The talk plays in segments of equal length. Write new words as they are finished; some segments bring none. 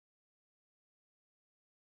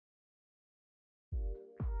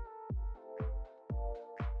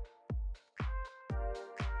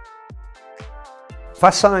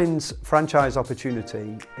FASTSIGNS' franchise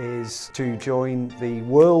opportunity is to join the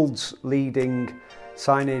world's leading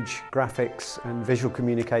signage, graphics and visual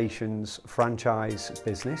communications franchise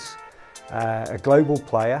business, a global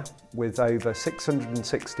player with over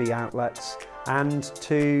 660 outlets, and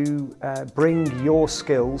to bring your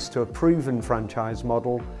skills to a proven franchise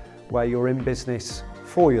model where you're in business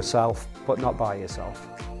for yourself but not by yourself.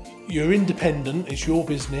 You're independent, it's your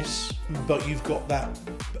business, but you've got that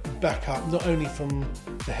backup not only from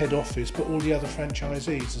the head office but all the other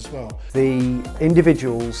franchisees as well. The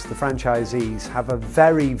individuals, the franchisees, have a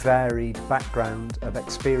very varied background of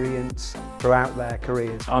experience throughout their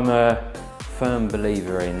careers. I'm a firm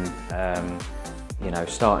believer in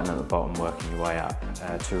starting at the bottom, working your way up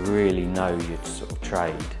to really know your sort of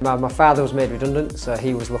trade. My father was made redundant, so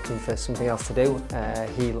he was looking for something else to do.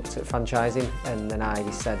 He looked at franchising, and then I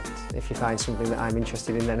said, if you find something that I'm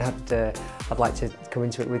interested in, then I'd like to come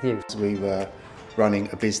into it with you. We were running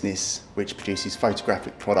a business which produces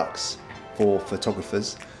photographic products for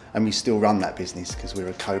photographers, and we still run that business because we're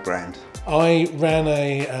a co-brand. I ran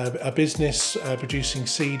a business producing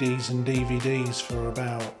CDs and DVDs for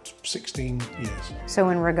about 16 years. So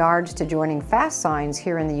in regards to joining FASTSIGNS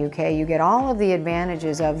here in the UK, you get all of the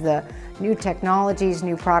advantages of the new technologies,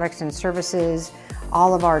 new products and services,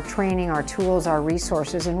 all of our training, our tools, our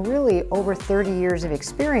resources, and really over 30 years of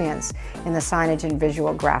experience in the signage and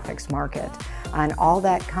visual graphics market. And all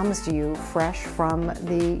that comes to you fresh from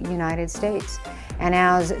the United States. And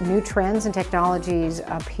as new trends and technologies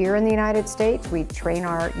appear in the United States, we train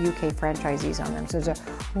our UK franchisees on them. So there's a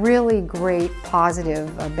really great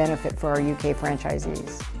positive benefit for our UK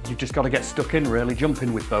franchisees. You've just got to get stuck in, really, jump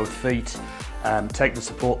in with both feet, take the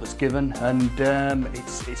support that's given, and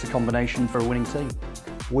it's a combination for a winning team.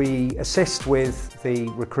 We assist with the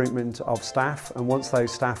recruitment of staff, and once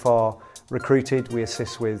those staff are recruited, we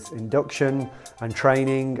assist with induction and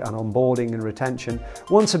training and onboarding and retention.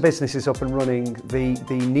 Once a business is up and running,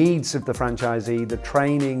 the needs of the franchisee, the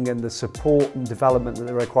training and the support and development that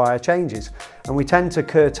they require changes. And we tend to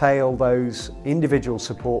curtail those individual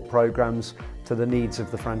support programs to the needs of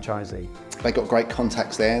the franchisee. They've got great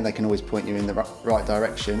contacts there, they can always point you in the right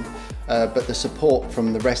direction, but the support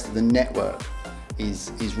from the rest of the network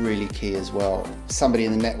is really key as well. Somebody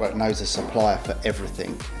in the network knows a supplier for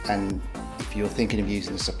everything, and if you're thinking of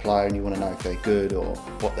using a supplier and you want to know if they're good or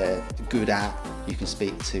what they're good at, you can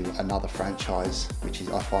speak to another franchise, which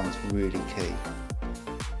I find is really key.